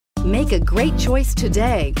Make a great choice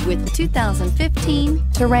today with the 2015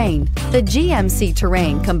 Terrain. The GMC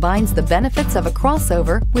Terrain combines the benefits of a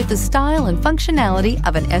crossover with the style and functionality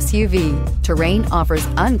of an SUV. Terrain offers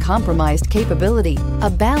uncompromised capability, a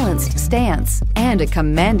balanced stance, and a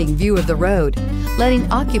commanding view of the road, letting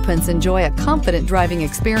occupants enjoy a confident driving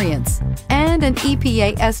experience. And an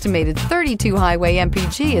EPA estimated 32 highway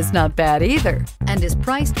MPG is not bad either, and is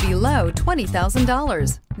priced below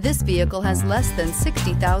 $20,000. This vehicle has less than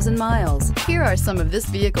 60,000 miles. Here are some of this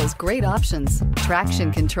vehicle's great options: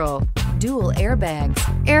 traction control, dual airbags,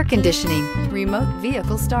 air conditioning, remote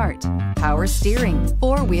vehicle start, power steering,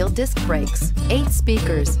 4-wheel disc brakes, 8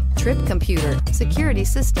 speakers, trip computer, security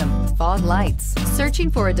system, fog lights. Searching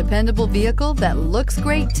for a dependable vehicle that looks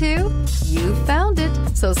great too? You found it,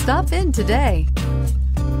 so stop in today.